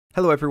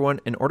Hello everyone,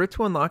 in order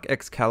to unlock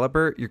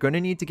Excalibur, you're going to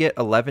need to get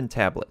 11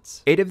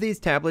 tablets. 8 of these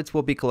tablets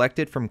will be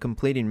collected from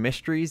completing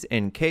mysteries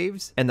in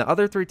caves, and the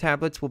other 3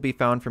 tablets will be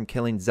found from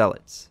killing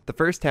zealots. The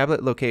first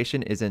tablet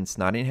location is in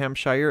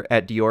Nottinghamshire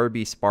at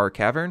Diorby Spar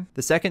Cavern.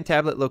 The second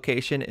tablet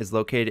location is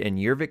located in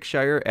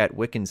Yervikshire at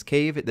Wiccan's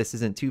Cave. This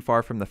isn't too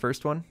far from the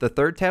first one. The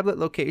third tablet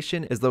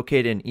location is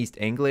located in East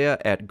Anglia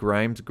at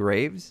Grimes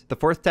Graves. The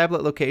fourth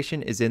tablet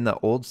location is in the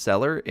Old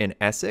Cellar in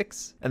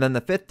Essex. And then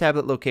the fifth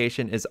tablet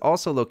location is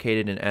also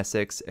located in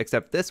Essex,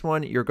 except this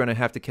one you're going to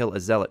have to kill a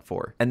zealot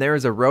for. And there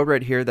is a road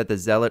right here that the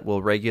zealot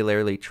will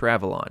regularly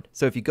travel on.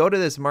 So if you go to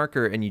this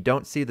marker and you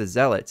don't see the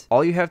zealot,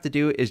 all you have to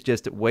do is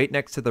just wait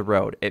next to the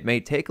road. It may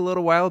take a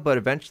little while, but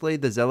eventually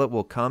the zealot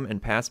will come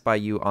and pass by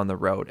you on the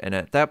road, and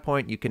at that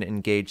point you can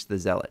engage the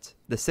zealot.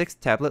 The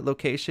sixth tablet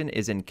location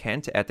is in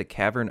Kent at the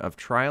Cavern of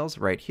Trials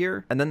right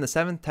here, and then the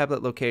seventh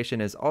tablet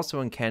location is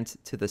also in Kent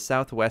to the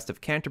southwest of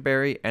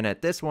Canterbury, and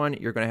at this one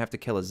you're going to have to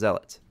kill a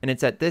zealot. And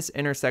it's at this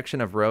intersection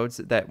of roads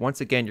that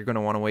once again you're going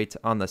to want to wait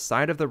on the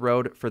side of the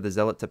road for the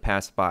zealot to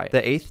pass by.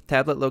 The eighth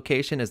tablet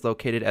location is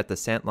located at the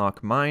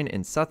Santlock Mine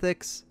in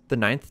Sussex. The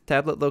ninth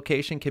tablet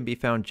location can be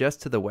found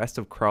just to the west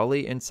of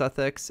Crawley in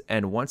Sussex,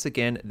 and once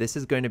again, this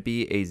is going to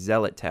be a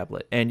zealot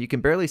tablet. And you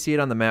can barely see it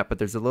on the map, but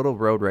there's a little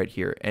road right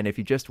here, and if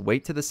you just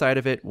wait to the side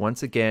of it,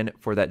 once again,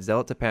 for that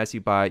zealot to pass you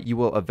by, you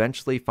will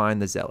eventually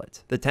find the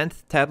zealot. The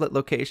 10th tablet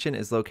location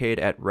is located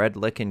at Red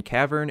Licken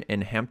Cavern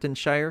in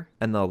Hamptonshire,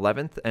 and the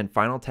 11th and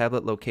final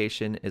tablet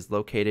location is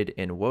located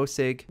in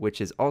Wosig,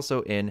 which is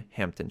also in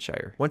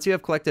Hamptonshire. Once you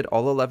have collected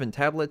all 11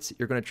 tablets,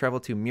 you're going to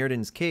travel to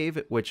Muirden's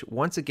Cave, which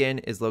once again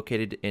is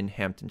located in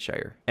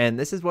Hamptonshire. And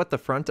this is what the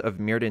front of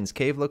Muirden's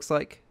Cave looks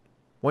like.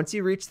 Once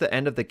you reach the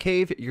end of the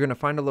cave, you're going to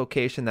find a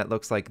location that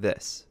looks like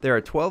this. There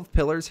are 12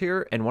 pillars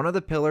here, and one of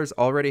the pillars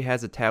already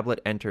has a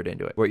tablet entered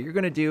into it. What you're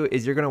going to do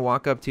is you're going to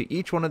walk up to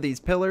each one of these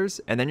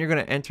pillars, and then you're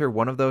going to enter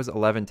one of those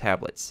 11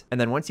 tablets.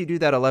 And then once you do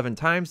that 11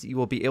 times, you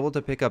will be able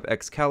to pick up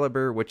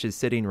Excalibur, which is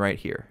sitting right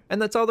here.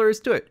 And that's all there is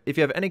to it. If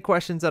you have any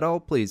questions at all,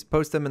 please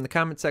post them in the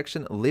comment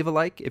section. Leave a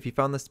like if you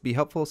found this to be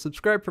helpful.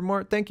 Subscribe for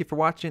more. Thank you for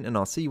watching, and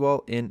I'll see you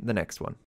all in the next one.